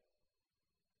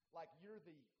 Like you're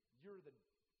the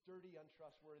dirty,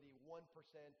 untrustworthy 1%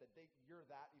 you're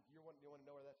that. If you want to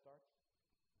know where that starts,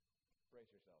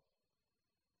 brace yourselves.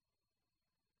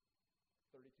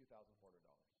 $32,400.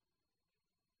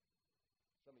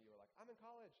 Some of you are like, I'm in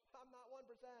college. I'm not 1%.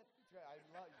 It's great. I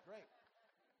love you. Great.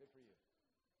 Good for you.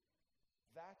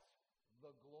 That's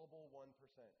the global 1%.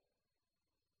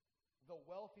 The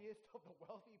wealthiest of the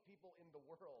wealthy people in the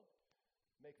world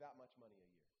make that much money a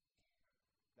year.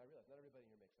 Now I realize not everybody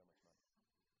here makes that much money.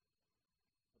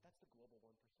 But that's the global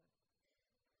 1%.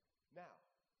 Now,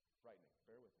 frightening.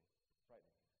 Bear with me.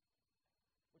 Frightening.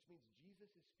 Which means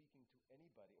Jesus is speaking to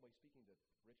anybody. Well, he's speaking to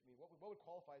rich. What would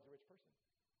qualify as a rich person?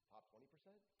 Top 20%?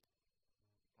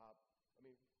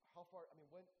 How far?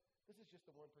 When this is just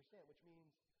the 1%, which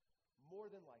means more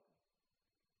than likely,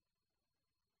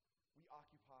 we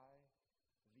occupy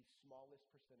the smallest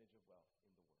percentage of wealth in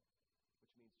the world.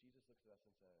 Which means Jesus looks at us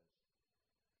and says,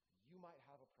 you might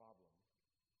have a problem.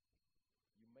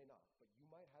 You may not, but you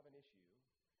might have an issue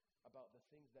about the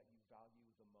things that you value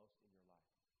the most in your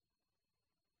life.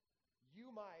 You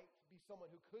might be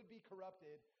someone who could be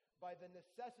corrupted by the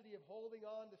necessity of holding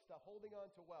on to stuff, holding on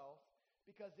to wealth,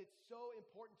 because it's so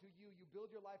important to you. You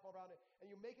build your life around it, and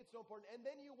you make it so important, and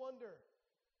then you wonder,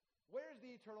 where's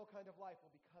the eternal kind of life?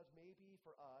 Well, because maybe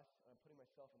for us, and I'm putting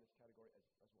myself in this category as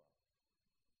well,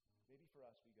 maybe for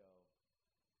us we go,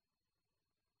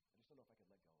 I just don't know if I can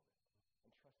let go of it.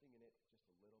 I'm trusting in it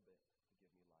just a little bit to give me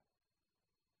life.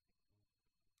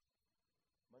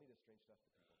 Money does strange stuff to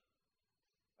people.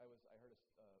 I heard a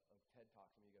TED Talk.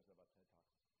 Some of you guys know about TED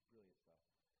Talks. Brilliant stuff.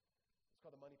 It's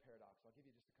called the Money Paradox. I'll give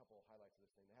you just a couple of highlights of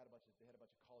this thing. They had a bunch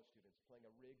of college students playing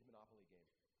a rigged Monopoly game,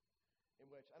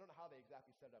 in which I don't know how they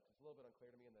exactly set it up. It's a little bit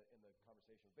unclear to me in the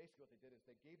conversation. Basically, what they did is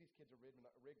they gave these kids a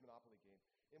rigged Monopoly game,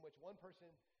 in which one person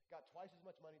got twice as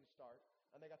much money to start,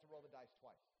 and they got to roll the dice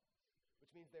twice, which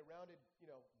means they rounded,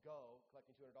 go,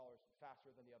 collecting $200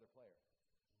 faster than the other player,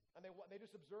 and they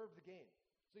just observed the game.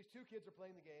 So these two kids are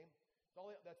playing the game.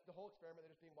 That's the whole experiment.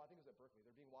 They're just being watched. I think it was at Berkeley.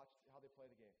 They're being watched how they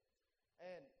play the game.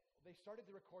 And they started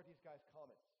to record these guys'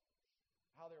 comments,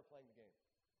 how they were playing the game.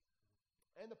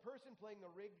 And the person playing the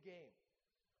rigged game,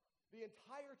 the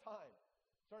entire time,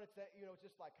 started saying,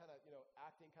 just like kind of,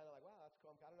 acting kind of like, wow, that's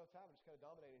cool. I don't know what's happening. Just kind of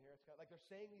dominating here. It's kind of like they're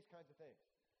saying these kinds of things.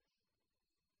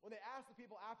 When they asked the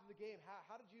people after the game, how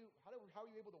are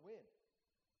you able to win?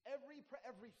 Every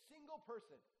single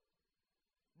person,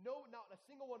 no, not a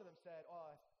single one of them said,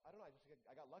 oh, I don't know,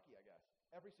 I got lucky, I guess.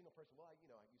 Every single person, well, I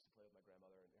used to play with my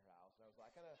grandmother in her house, and I was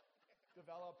like, I kind of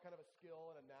developed kind of a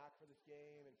skill and a knack for this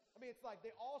game. And it's like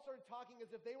they all started talking as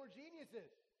if they were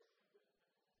geniuses.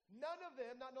 None of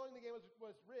them, not knowing the game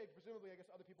was rigged, presumably I guess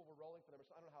other people were rolling for them, or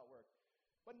so, I don't know how it worked.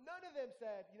 But none of them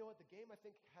said, you know what, the game I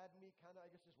think had me kind of, I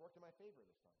guess, just worked in my favor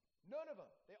this time. None of them.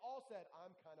 They all said,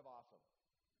 I'm kind of awesome.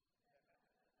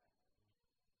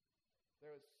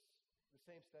 There was this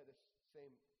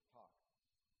same talk.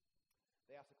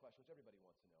 They asked a question which everybody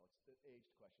wants to know. It's the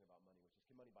aged question about money, which is,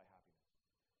 can money buy happiness?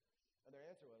 And their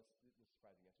answer was, the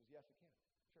surprising answer was, yes, it can.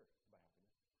 Sure, it can buy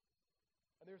happiness.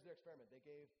 And there's their experiment. They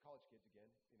gave college kids again,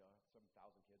 some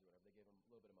 1,000 kids or whatever, they gave them a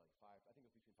little bit of money, I think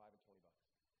it was between $5 and $20.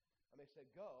 And they said,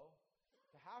 go,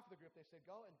 to half of the group, they said,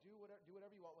 go and do whatever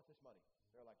you want with this money.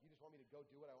 They're like, you just want me to go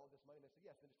do what I want with this money? And they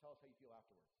said, yes, then just tell us how you feel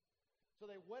afterwards.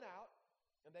 So they went out,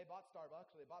 and they bought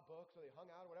Starbucks, or they bought books, or they hung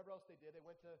out, or whatever else they did. They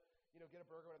went to, get a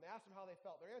burger, and they asked them how they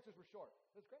felt. Their answers were short.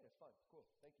 It was great. It's fun. It's cool.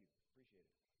 Thank you. Appreciate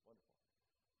it. Wonderful.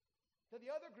 To the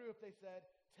other group, they said,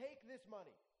 take this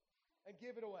money and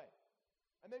give it away.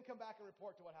 And then come back and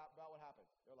report to about what happened.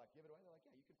 They're like, give it away? They're like,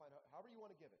 yeah, you can find however you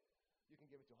want to give it. You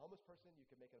can give it to a homeless person. You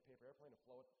can make it a paper airplane and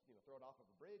throw it off of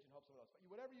a bridge and help someone else.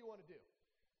 Whatever you want to do.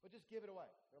 But just give it away.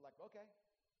 They're like, okay.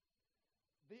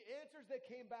 The answers that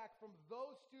came back from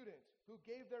those students who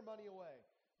gave their money away,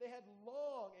 they had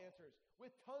long answers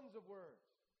with tons of words.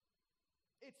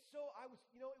 It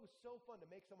was so fun to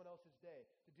make someone else's day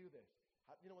to do this.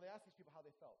 When they asked these people how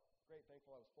they felt, great,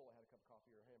 thankful I was full, I had a cup of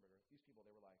coffee or a hamburger. These people,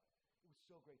 they were like, it was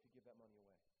so great to give that money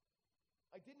away.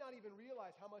 I did not even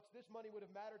realize how much this money would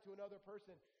have mattered to another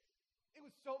person. It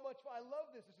was so much fun. I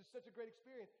love this. This is such a great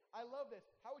experience. I love this.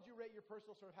 How would you rate your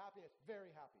personal sort of happiness?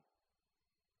 Very happy.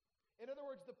 In other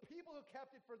words, the people who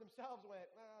kept it for themselves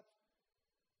went,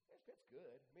 it's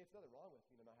good. I mean, it's nothing wrong with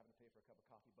not having to pay for a cup of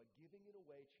coffee, but giving it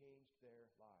away changed their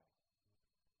lives.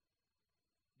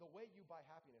 The way you buy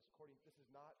happiness, this is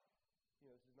not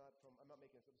from, I'm not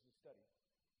making this up, this is a study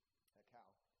at Cal.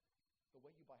 The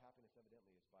way you buy happiness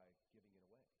evidently is by giving it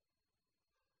away.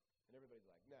 And everybody's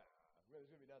like, nah, there's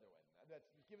going to be another one.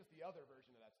 Just give us the other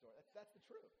version of that story. That's the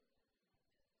truth.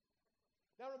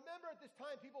 Now remember, at this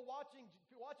time, people watching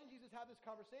Jesus have this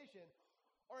conversation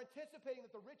are anticipating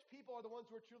that the rich people are the ones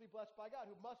who are truly blessed by God,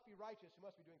 who must be righteous, who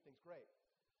must be doing things great.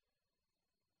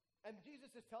 And Jesus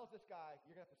just tells this guy,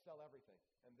 you're going to have to sell everything.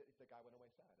 And the guy went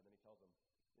away sad. And then he tells him,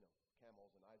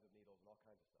 camels and eyes of needles and all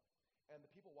kinds of stuff. And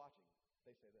the people watching,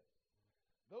 they say this.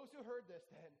 Those who heard this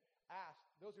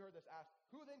asked,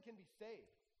 who then can be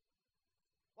saved?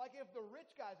 Like if the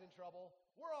rich guy's in trouble,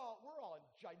 we're all in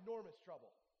ginormous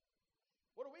trouble.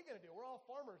 What are we going to do? We're all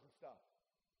farmers and stuff.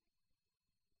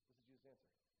 This is Jesus'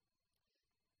 answer.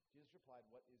 Jesus replied,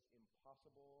 what is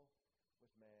impossible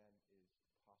with man is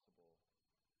possible with God.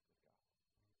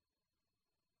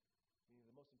 Meaning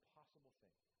the most impossible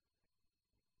thing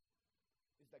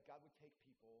is that God would take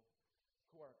people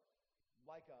who are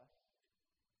like us,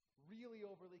 really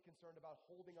overly concerned about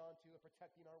holding on to and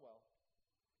protecting our wealth,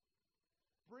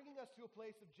 bringing us to a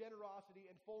place of generosity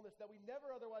and fullness that we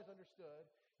never otherwise understood,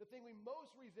 the thing we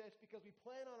most resist because we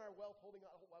plan on our wealth holding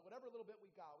on, whatever little bit we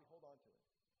got, we hold on to it.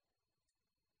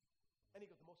 And he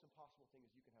goes, the most impossible thing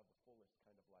is you can have the fullest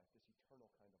kind of life, this eternal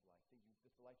kind of life,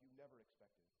 this life you never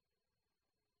expected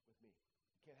with me.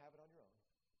 You can't have it on your own.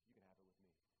 You can have it with me.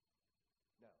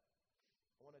 Now,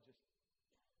 I want to just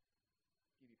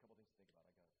give you a couple things to think about.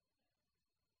 I got it.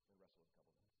 And wrestle with a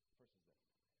couple things. First is this.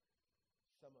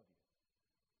 Some of you,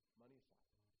 money aside,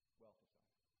 wealth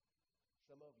aside,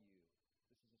 some of you,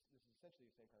 this is essentially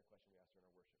the same kind of question we asked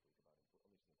during our worship week about at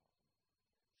least impossible.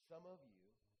 Some of you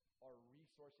are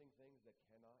resourcing things that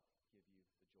cannot give you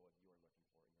the joy you are looking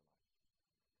for in your life.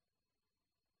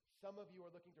 Some of you are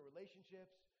looking to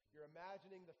relationships. You're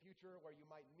imagining the future where you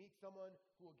might meet someone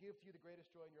who will give to you the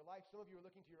greatest joy in your life. Some of you are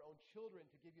looking to your own children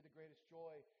to give you the greatest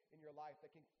joy in your life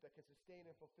that can sustain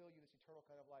and fulfill you this eternal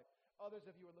kind of life. Others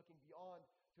of you are looking beyond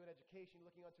to an education,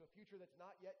 looking onto a future that's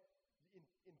not yet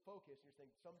in focus. And you're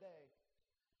saying, someday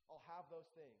I'll have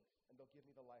those things and they'll give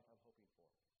me the life I'm hoping for.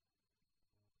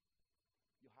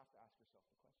 You'll have to ask yourself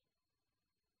the question.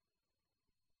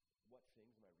 What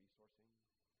things am I resourcing?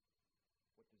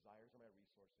 What desires am I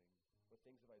resourcing? What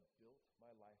things have I built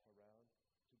my life around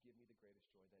to give me the greatest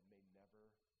joy that may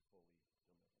never fully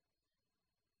deliver?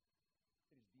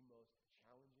 It is the most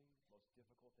challenging, most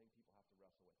difficult thing people have to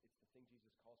wrestle with. It's the thing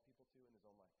Jesus calls people to in his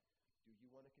own life. Do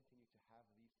you want to continue to have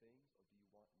these things, or do you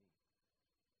want me?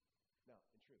 Now,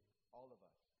 in truth, all of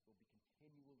us will be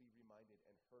continually reminded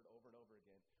and heard over and over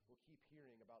again. We'll keep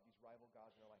hearing about these rival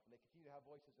gods in our life, and they continue to have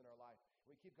voices in our life.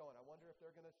 We keep going, I wonder if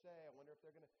they're going to say, I wonder if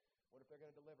they're going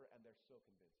to deliver, and they're so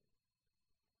convincing.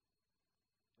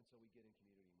 And so we get in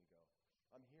community and we go,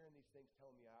 I'm hearing these things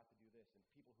telling me I have to do this, and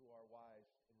people who are wise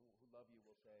and who love you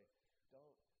will say,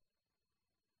 don't.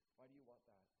 Why do you want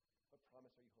that? What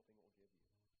promise are you hoping it will give you?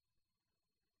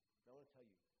 Now I want to tell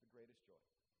you the greatest joy,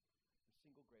 the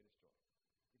single greatest joy.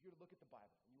 If you were to look at the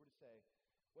Bible and you were to say,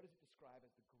 what does it describe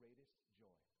as the greatest joy?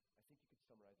 I think you could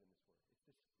summarize it in this word.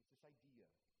 It's this idea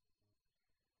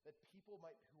that people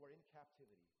who are in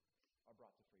captivity are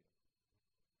brought to freedom.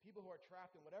 People who are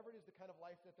trapped in whatever it is the kind of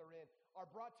life that they're in are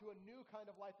brought to a new kind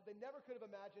of life that they never could have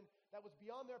imagined, that was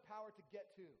beyond their power to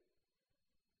get to.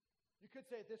 You could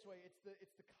say it this way, it's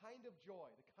the kind of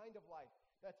joy, the kind of life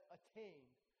that's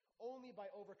attained only by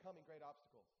overcoming great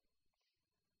obstacles.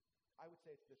 I would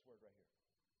say it's this word right here.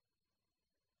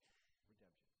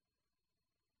 Redemption.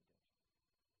 Redemption.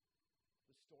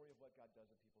 The story of what God does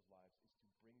in people's lives is to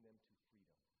bring them to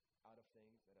freedom out of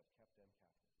things that have kept them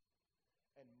captive.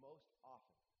 And most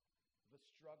often, the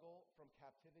struggle from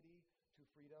captivity to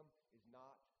freedom is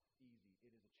not easy.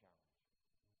 It is a challenge.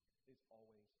 It is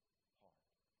always hard.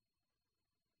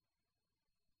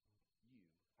 You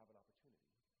have an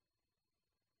opportunity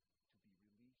to be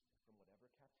released from whatever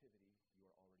captivity you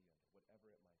are already under, whatever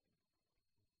it might be.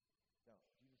 Now,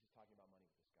 Jesus is talking about money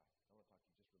with this guy. I want to talk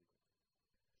to you just really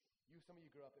quickly. Some of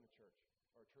you grew up in a church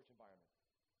or a church environment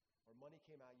where money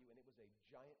came at you and it was a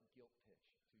giant guilt pitch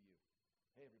to you.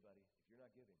 Hey, everybody, if you're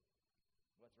not giving,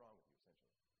 what's wrong with you,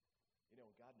 essentially?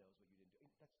 God knows what you didn't do.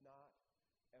 That's not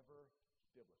ever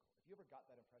biblical. If you ever got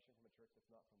that impression from a church, that's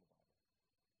not from the Bible.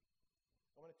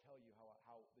 I want to tell you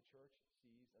how the church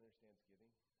sees and understands giving.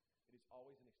 It is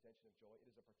always an extension of joy. It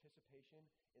is a participation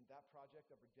in that project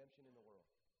of redemption in the world.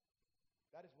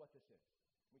 That is what this is.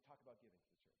 When we talk about giving to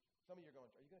the church. Some of you are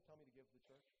going, are you going to tell me to give to the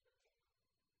church?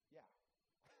 Yeah.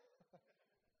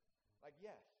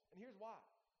 Yes. And here's why.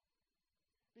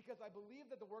 Because I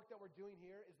believe that the work that we're doing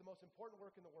here is the most important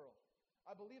work in the world.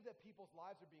 I believe that people's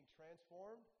lives are being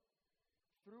transformed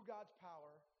through God's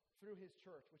power, through his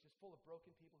church, which is full of broken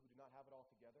people who do not have it all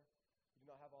together, who do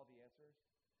not have all the answers.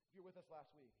 If you were with us last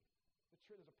week, the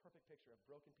church is a perfect picture of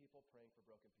broken people praying for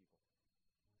broken people.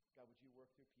 God, would you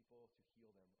work through people to heal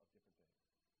them of different things?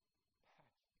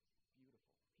 That's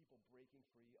beautiful. People breaking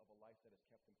free of a life that has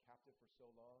kept them captive for so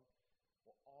long.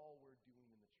 Well, all we're doing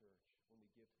in the church when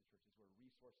we give to the church is we're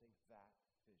resourcing that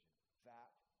vision,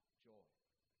 that joy.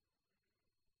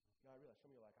 Now, I realize some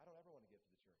of you are like, I don't ever want to give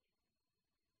to the church.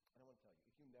 And I want to tell you,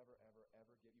 if you never, ever,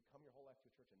 ever give, you come your whole life to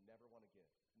a church and never want to give,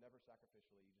 never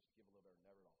sacrificially, you just give a little bit or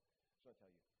never at all. I just want to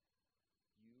tell you,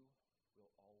 you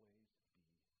will always be welcome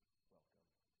here. Always.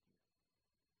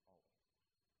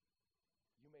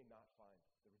 You may not find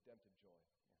the redemptive joy.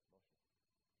 Yeah, emotional.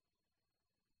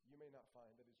 You may not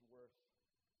find that it's worth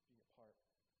being a part of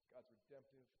God's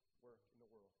redemptive work in the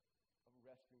world of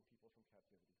rescuing people from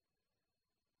captivity.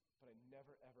 But I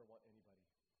never, ever want anybody,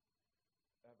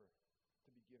 ever, to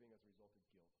be giving as a result of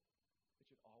guilt. It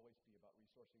should always be about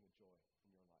resourcing the joy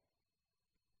in your life.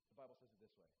 The Bible says it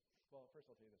this way. Well, first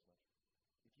I'll tell you this much.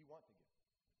 If you want to give,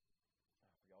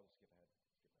 I forget, I'll just skip ahead.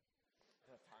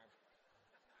 We're out of time.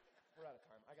 We're out of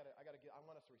time. I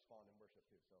want us to respond in worship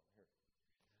too, so here.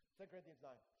 2 Corinthians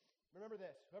 9. Remember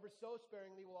this, whoever sows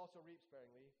sparingly will also reap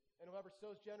sparingly, and whoever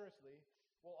sows generously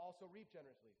will also reap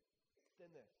generously.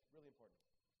 Then this, really important.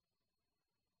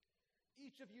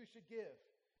 Each of you should give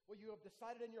what you have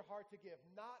decided in your heart to give,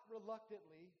 not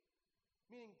reluctantly,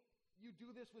 meaning you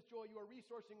do this with joy, you are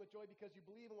resourcing with joy because you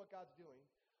believe in what God's doing,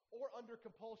 or under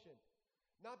compulsion,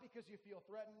 not because you feel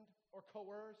threatened or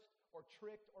coerced or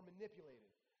tricked or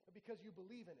manipulated, but because you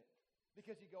believe in it.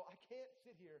 Because you go, I can't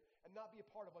sit here and not be a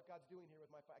part of what God's doing here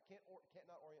with my fight. I can't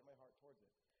not orient my heart towards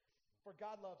it. For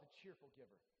God loves a cheerful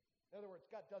giver. In other words,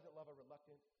 God doesn't love a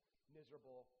reluctant,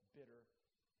 miserable, bitter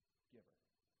giver.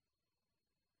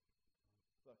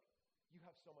 Look, you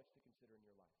have so much to consider in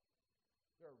your life.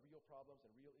 There are real problems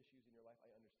and real issues in your life.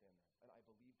 I understand that. And I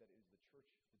believe that it is the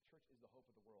church. The church is the hope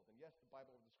of the world. And yes, the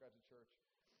Bible describes the church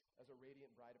as a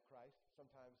radiant bride of Christ.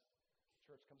 Sometimes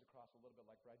church comes across a little bit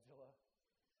like Bridezilla.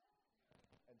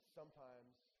 And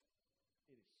sometimes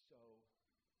it is so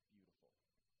beautiful.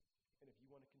 And if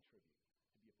you want to contribute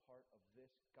to be a part of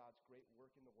this, God's great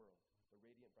work in the world, the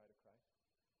radiant bride of Christ,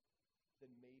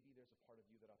 then maybe there's a part of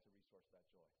you that ought to resource that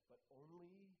joy. But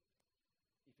only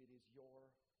if it is your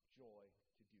joy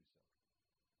to do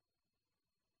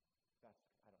so.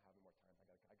 I don't have any more time.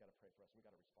 I got to pray for us, and we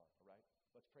got to respond, all right?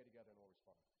 Let's pray together, and we'll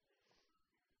respond.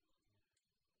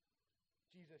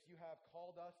 Jesus, you have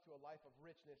called us to a life of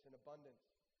richness and abundance.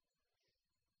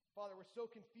 Father, we're so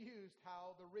confused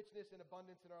how the richness and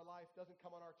abundance in our life doesn't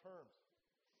come on our terms.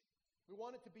 We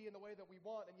want it to be in the way that we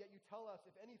want, and yet you tell us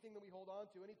if anything that we hold on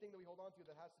to,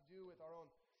 that has to do with our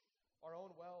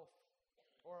own wealth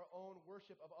or our own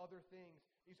worship of other things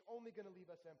is only going to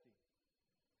leave us empty.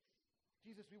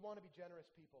 Jesus, we want to be generous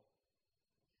people.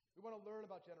 We want to learn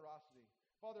about generosity.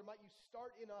 Father, might you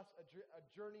start in us a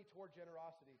journey toward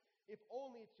generosity, if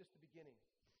only it's just the beginning.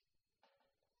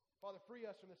 Father, free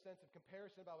us from the sense of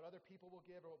comparison about what other people will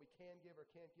give or what we can give or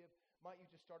can't give. Might you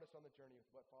just start us on the journey with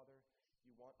what, Father,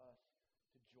 you want us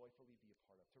to joyfully be a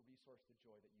part of, to resource the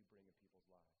joy that you bring in people's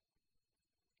lives.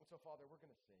 And so, Father, we're going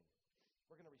to sing.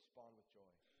 We're going to respond with joy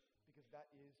because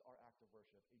that is our act of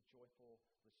worship, a joyful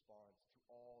response to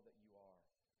all that you are.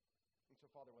 And so,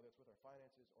 Father, whether it's with our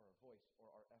finances or our voice or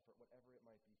our effort, whatever it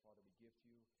might be, Father, we give to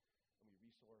you and we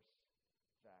resource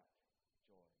that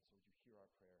joy. So would you hear our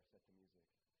prayer set to music?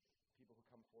 People who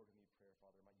come forward who need prayer,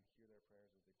 Father, might you hear their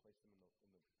prayers as they place them in the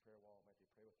prayer wall. Might they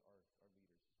pray with our leaders as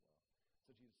well.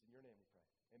 So Jesus, in your name we pray.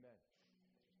 Amen.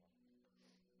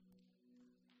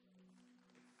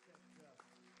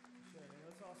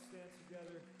 Let's all stand.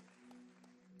 together.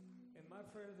 And my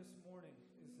prayer this morning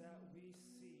is that we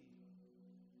see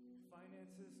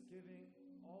finances, giving,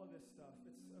 all of this stuff.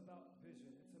 It's about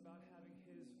vision. It's about having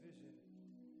his vision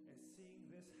and seeing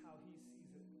this how he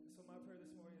sees it. So my prayer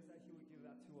this morning is that he would give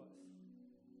that to us.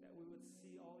 That we would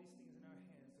see all these things in our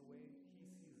hands the way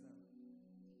he sees them.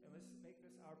 And let's make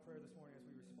this our prayer this morning as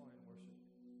we respond in worship.